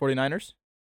 Santa Fe 49ers.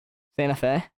 Santa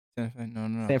Fe.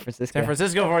 No. San Francisco. San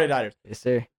Francisco 49ers. Yes,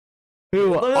 sir.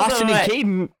 Who Austin and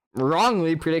Caden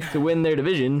wrongly predict to win their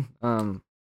division.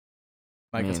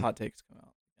 Michael's hot takes come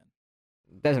out.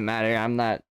 Doesn't matter. I'm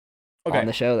not on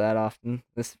the show that often.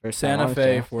 This is the first Santa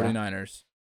Fe 49ers.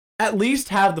 At least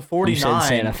have the 49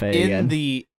 Santa Fe in again.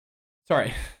 the.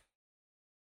 Sorry.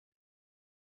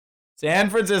 San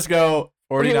Francisco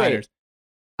 49ers. Wait.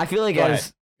 I feel like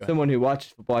as someone who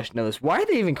watches football, I should know this. Why are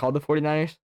they even called the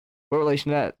 49ers? What relation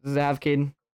to that does it have,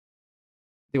 Caden?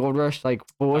 The Gold Rush? Like,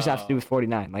 what does that have to do with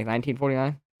 49? Like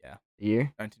 1949? Yeah. The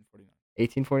year? 1949.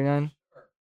 1849?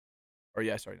 Or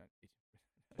yeah, sorry.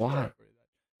 Why?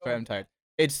 Sorry, I'm tired.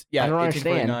 It's, yeah, I don't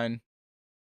 1849.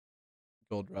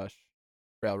 Gold Rush,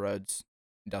 railroads,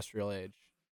 industrial age.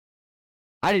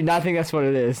 I did not think that's what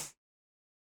it is.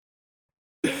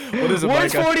 What is it? What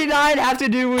does 49 have to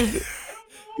do with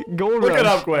Gold Look Rush? it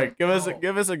up quick. Give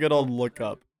us a good old look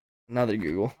up. Another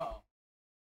Google.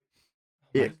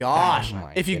 My gosh. Oh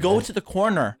my If you go goodness. to the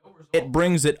corner, it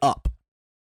brings it up.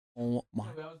 Oh my.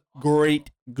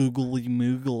 Great googly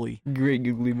moogly. Great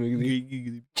googly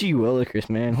moogly. Gee willikers,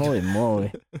 man. Holy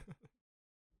moly.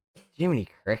 Jiminy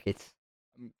crickets.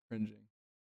 I'm cringing.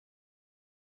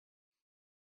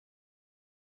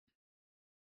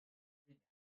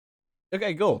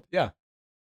 Okay, gold. Yeah.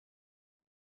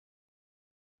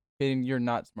 Kaden, you're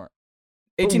not smart.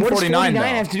 What does 1849 though.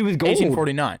 have to do with gold?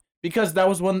 1849. Because that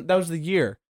was the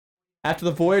year after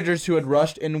the Voyagers who had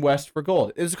rushed in west for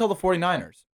gold. It was called the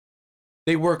 49ers.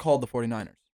 They were called the 49ers.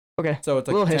 Okay. So it's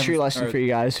like a little history lesson for you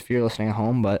guys if you're listening at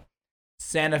home, but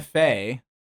Santa Fe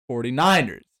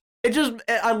 49ers.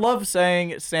 I love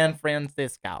saying San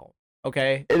Francisco.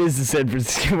 Okay? it is the San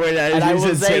Francisco 49ers. And I You will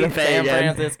said say Santa Fe San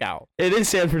again. Francisco. It is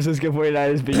San Francisco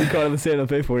 49ers, but you call it the Santa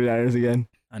Fe 49ers again.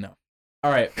 I know.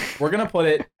 All right. We're going to put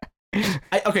it.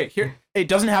 Okay, here. It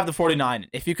doesn't have the 49.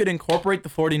 If you could incorporate the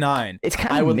 49, It's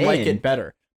kind of I would mid. like it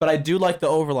better. But I do like the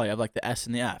overlay of like the S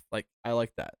and the F. Like I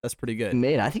like that. That's pretty good.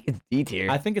 Mid. I think it's D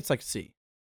tier. I think it's like C.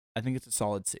 I think it's a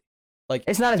solid C. Like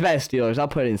It's not as bad as Steelers. I'll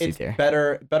put it in C it's tier.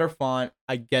 better font.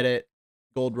 I get it.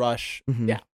 Gold Rush. Mhm.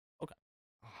 Yeah.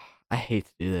 I hate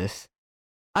to do this.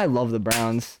 I love the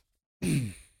Browns,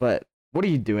 but what are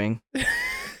you doing?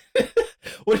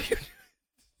 What do you?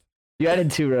 You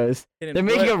added 2 rows. They're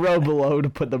making a row below to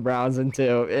put the Browns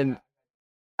into, and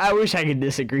I wish I could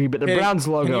disagree, but the Can- Browns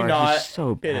can logo you are not just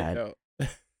so Hit bad. it,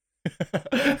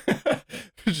 no.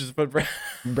 Just put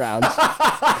Browns.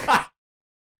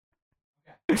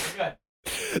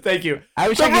 Thank you. I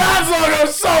wish The I Browns logo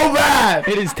is so bad.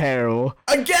 could. It is terrible.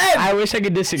 Again, I wish I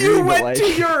could disagree, you but went like,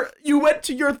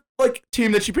 to your like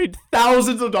team that you paid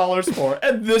thousands of dollars for,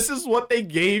 and this is what they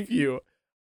gave you.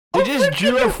 they just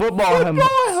drew a football helmet.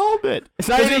 helmet. It's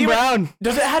not Does it even brown.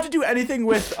 Does it have to do anything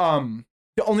with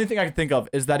The only thing I can think of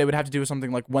is that it would have to do with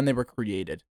something like when they were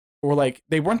created, or like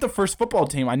they weren't the first football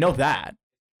team. I know that.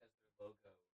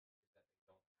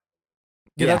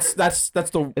 Yeah, that's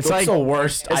the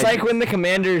worst. It's like when the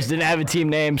Commanders didn't have a team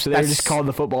name, so they were just called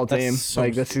the football team. That's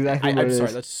exactly what it is. I'm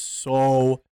sorry. That's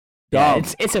so Yeah, dumb.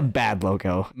 it's a bad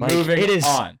logo. Like, Moving it is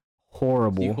on.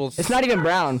 horrible. Equals It's not even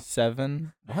brown.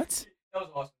 7. What? That was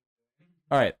awesome.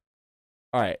 All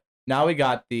right. Now we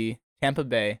got the Tampa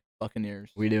Bay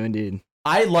Buccaneers. We do indeed.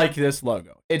 I like this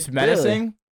logo. It's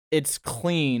menacing. It's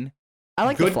clean. I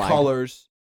like good the flag. colors,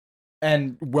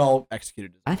 and well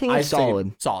executed. I think it's say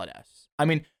solid. Solid S. I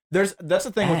mean, that's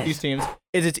the thing with S. these teams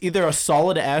is it's either a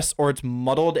solid S or it's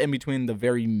muddled in between the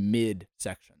very mid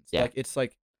sections. Yeah.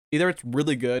 Like either it's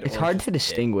really good. It's or hard just to mid.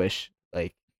 distinguish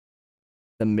like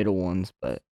the middle ones,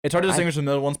 but It's hard to distinguish the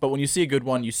middle ones, but when you see a good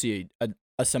one, you see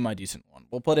a semi decent one.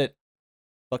 We'll put it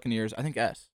Buccaneers. I think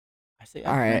S. I say S.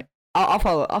 all right. man. I'll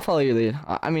follow your lead.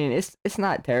 I mean, it's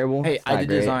not terrible. Hey, It's I not did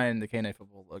great. design the KNA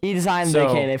football logo. He designed So-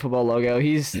 the KNA football logo.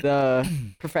 He's the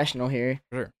professional here.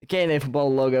 Sure. The KNA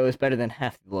football logo is better than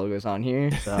half the logos on here.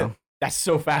 So That's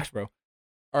so facts, bro.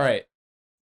 All right.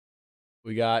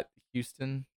 We got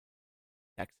Houston,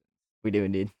 Texans. we do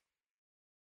indeed.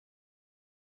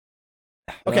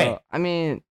 Okay. So, I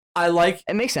mean, I like.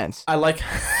 it makes sense. I like.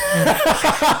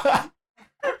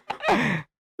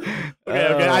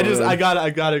 Okay. I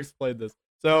gotta explain this.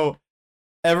 So,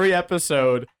 every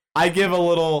episode, I give a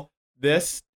little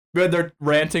this, but they're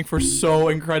ranting for so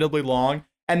incredibly long,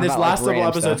 and this About, like, last couple random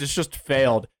episodes, stuff. it's just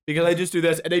failed because I just do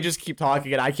this and they just keep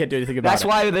talking and I can't do anything about That's it.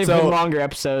 why they've So, been longer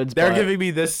episodes. They're but- giving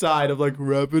me this side of like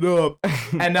wrap it up,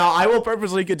 and now I will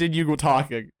purposely continue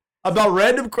talking about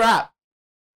random crap.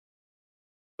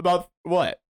 About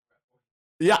what?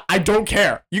 Yeah, I don't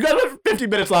care. You guys went for 50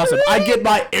 minutes last time. I get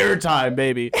my airtime,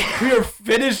 baby. We are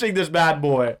finishing this bad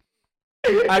boy.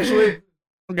 Actually,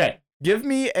 okay. Give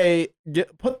me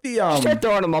put the Start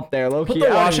throwing them up there, low put key. the I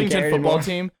don't even Washington care football anymore.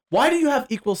 team. Why do you have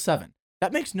 =7?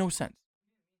 That makes no sense.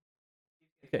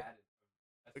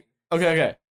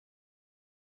 Okay.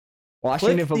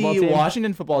 Washington Click football the team.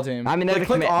 Washington football team. I mean, they're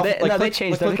Click the off. they Click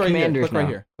changed. They're the right here. Commanders Click right now.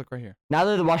 here. Click right here. Now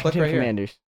they're the Washington right here.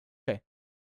 Commanders.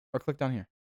 Or click down here.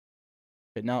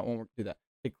 Okay, now it won't work. Do that.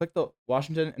 Okay, click the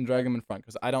Washington and drag them in front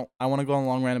because I want to go on a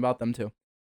long rant about them too.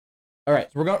 All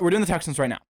right, so we're doing the Texans right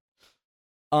now.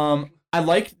 I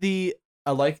like the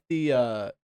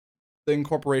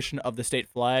incorporation of the state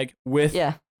flag with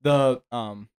Yeah. the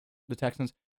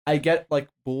Texans. I get like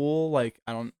bull like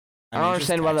I don't I don't it's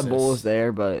just understand why the Texas. bull is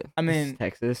there, but I this is mean,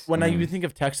 Texas. When you think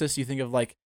of Texas, you think of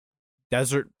like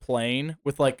desert plain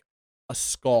with like a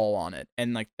skull on it,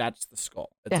 and like that's the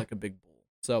skull. It's like a big bull.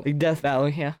 So like Death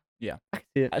Valley, yeah. Yeah. I can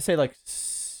see it. I'd say like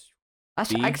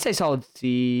I could say solid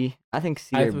C. I think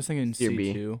C. I was thinking C or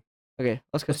B. C2. Okay,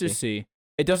 let's go Let's do C.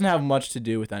 It doesn't have much to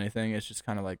do with anything. It's just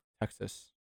kind of like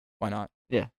Texas. Why not?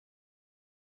 Yeah.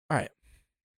 All right.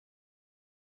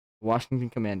 Washington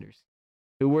Commanders.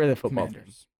 Who were the football team?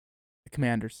 The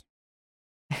Commanders.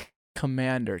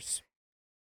 Commanders.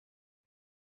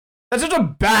 That's such a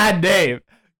bad name.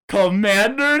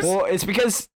 Commanders? Well, it's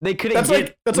because they couldn't that's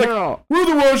get... No. We're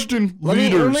the Washington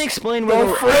leaders. Let me explain where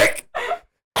the frick?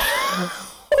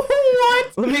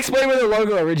 What? Let me explain where the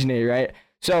logo originated, right?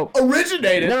 So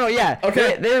originated? No, yeah.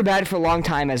 Okay. They were bad for a long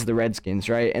time as the Redskins,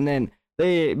 right? And then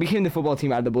they became the football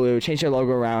team out of the blue, changed their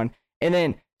logo around, and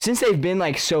then since they've been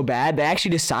like so bad, they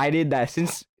actually decided that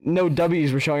since no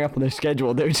W's were showing up on their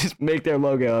schedule, they would just make their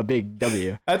logo a big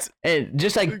W. That's and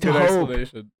just like to hope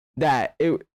that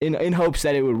it in hopes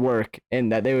that it would work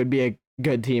and that they would be a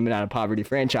good team and not a poverty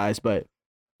franchise, but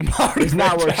it's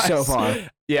not worked so far.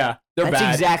 Yeah, they're That's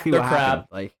bad. exactly they're what crap. happened.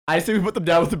 Like I say we put them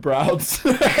down with the Browns.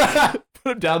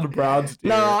 Put them down with the Browns. Tier.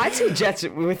 No, I'd say Jets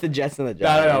with the Jets and the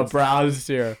Giants. No, Browns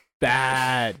here.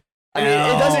 Bad. I mean,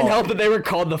 it doesn't help that they were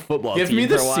called the football team. Give me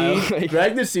the for a while. C.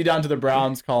 Drag the C down to the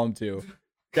Browns column 2.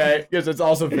 Okay, because it's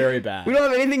also very bad. We don't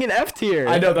have anything in F tier.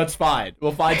 I know, that's fine.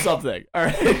 We'll find something. All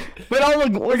right. But all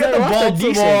we got the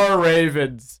Baltimore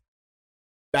Ravens.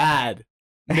 Bad.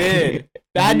 Mid.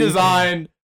 Bad design.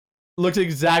 Looks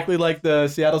exactly like the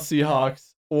Seattle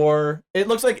Seahawks. Or it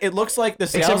looks like the Seattle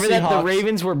Seahawks. Except for that the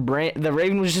Ravens were the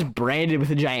Raven was just branded with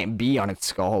a giant B on its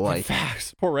skull. Like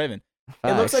facts. Poor Raven. Facts.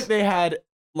 It looks like they had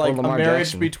like a marriage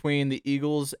Jackson. between the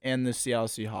Eagles and the Seattle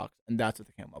Seahawks, and that's what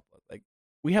they came up with. Like,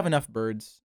 we have enough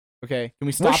birds. Okay, can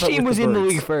we stop? Which team was in the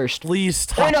league first? Please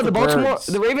stop. Oh no, the Baltimore, birds.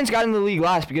 the Ravens got in the league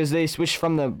last because they switched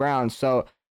from the Browns. So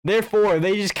therefore,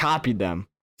 they just copied them.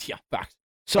 Yeah, facts.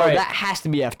 So right. that has to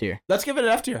be F tier. Let's give it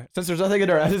an F tier since there's nothing in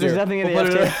our F tier. There's nothing in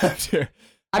the F tier.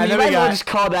 I mean, you might as well just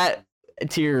call that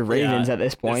tier Ravens at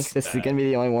this point. It's gonna be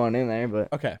the only one in there.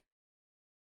 But okay.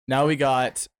 Now we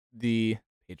got the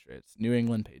Patriots, New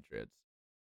England Patriots.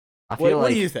 What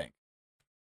do you think?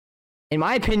 In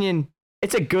my opinion,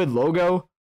 it's a good logo,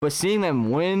 but seeing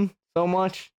them win so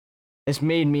much has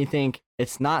made me think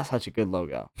it's not such a good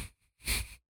logo.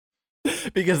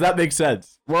 Because that makes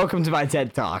sense. Welcome to my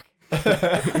TED Talk.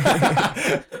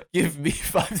 Give me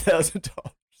 $5,000.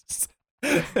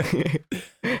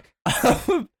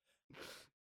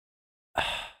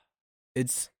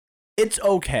 It's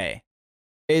okay.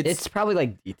 It's probably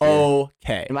like D tier.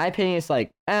 Okay. In my opinion, it's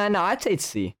like no, I'd say it's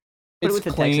C. It's with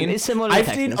the clean. Texans. It's similar to the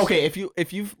Texans.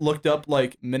 If you've looked up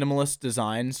like minimalist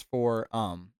designs for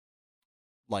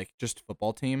like just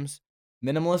football teams,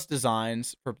 minimalist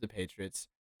designs for the Patriots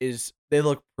they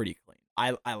look pretty clean.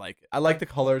 I like it. I like the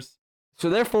colors. So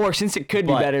therefore, since it could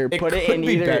be better, put it in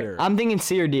either. Better. I'm thinking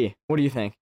C or D. What do you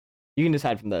think? You can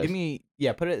decide from those. Put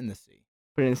it in the C.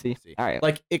 Put it in C. All right.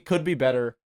 Like it could be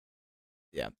better.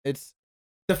 Yeah, it's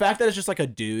the fact that it's just like a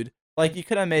dude. Like you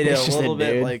could have made it a little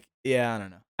bit like I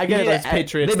don't know. I get it. It's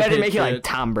Patriots. They better make it like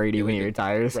Tom Brady when he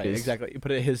retires. Right, exactly. You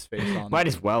put his face on. Might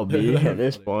as well be at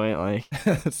this point. Like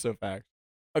that's so fact.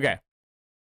 Okay.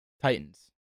 Titans.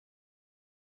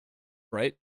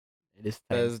 Right? It is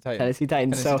Titans. Tennessee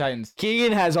Titans. Titans.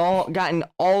 Keegan has gotten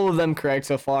all of them correct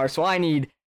so far. So I need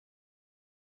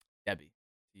Debbie.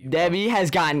 Debbie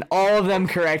has gotten all of them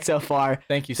correct so far.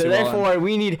 Thank you, So therefore,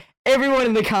 we need everyone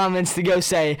in the comments to go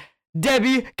say,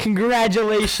 Debbie,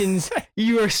 congratulations.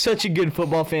 You are such a good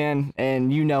football fan,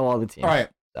 and you know all the teams. All right.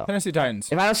 So, Tennessee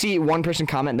Titans. if I don't see one person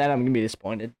comment that, I'm going to be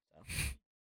disappointed. So.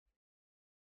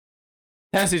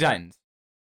 Tennessee Titans.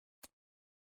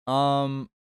 All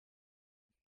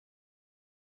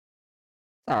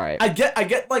right. I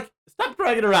get like, stop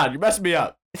dragging it around. You're messing me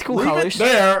up. It's cool Leave colors. it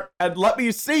there and let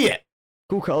me see it.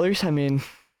 Cool colors. I mean,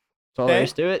 that's all there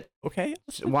is to it. Okay.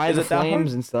 Why is the it that hard?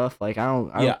 flames and stuff? Like, I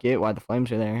don't get why the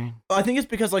flames are there. Well, I think it's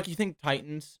because like you think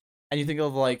Titans and you think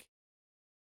of like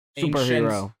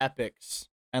Superhero ancient epics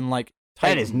and like That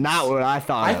Titans. is not what I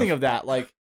thought. I think of that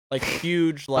like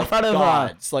huge like I thought of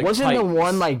gods. Like wasn't Titans the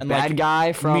one like and, bad like,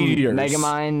 guy from meteors.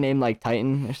 Megamind named like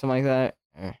Titan or something like that?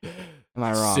 Am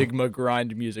I wrong? Sigma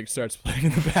grind music starts playing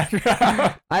in the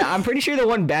background. I'm pretty sure the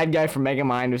one bad guy from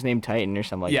Megamind was named Titan or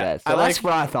something like that. So that's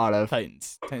what I thought of.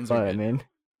 Titans. Titans But are I good. mean,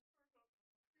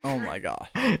 Oh my god.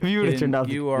 if you would have turned off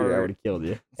the computer, I would have killed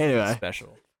you. Anyway,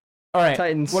 special. All right.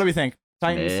 Titans. What do we think?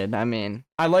 Titans. Mid, I mean,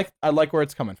 I like where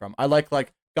it's coming from. I like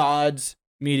gods,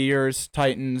 meteors,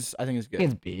 Titans. I think it's I good.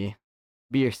 think it's B.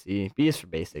 B or C. B is for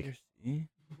basic. C?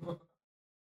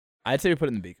 I'd say we put it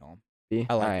in the B column. B.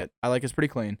 I like Alright. it. I like it's pretty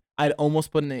clean. I'd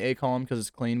almost put it in the A column because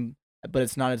it's clean, but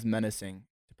it's not as menacing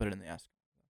to put it in the S.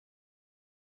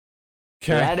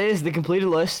 So that is the completed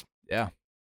list. Yeah.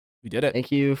 We did it.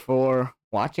 Thank you for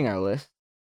watching our list.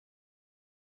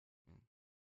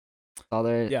 That's all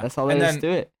there is to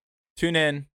it. Tune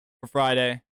in for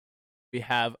Friday. We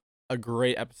have a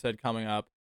great episode coming up,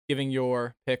 giving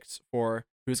your picks for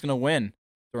who's going to win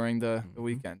during the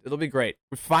weekend. It'll be great.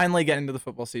 We're finally getting to the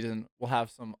football season. We'll have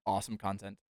some awesome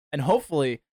content. And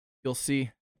hopefully you'll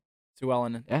see Sue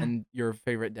Ellen and your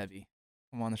favorite Debbie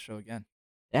come on the show again.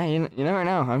 Yeah, you never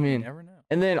know. I mean, you never know.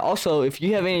 And then also, if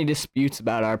you have any disputes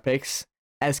about our picks,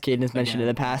 as Caden has mentioned in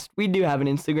the past, we do have an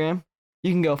Instagram.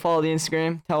 You can go follow the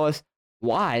Instagram, tell us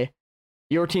why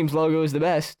your team's logo is the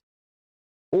best,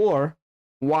 or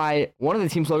why one of the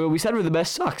team's logo we said were the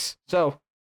best sucks. So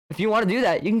if you want to do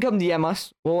that, you can come DM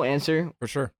us. We'll answer. For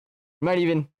sure. We might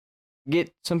even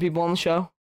get some people on the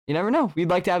show. You never know. We'd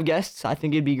like to have guests. I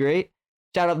think it'd be great.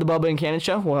 Shout out the Bubba and Cannon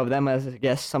Show. We'll have them as a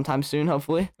guest sometime soon,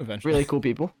 hopefully. Eventually. Really cool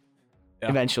people. Yeah.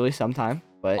 Eventually, sometime.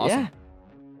 But awesome. Yeah,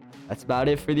 that's about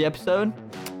it for the episode.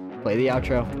 Play the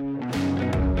outro.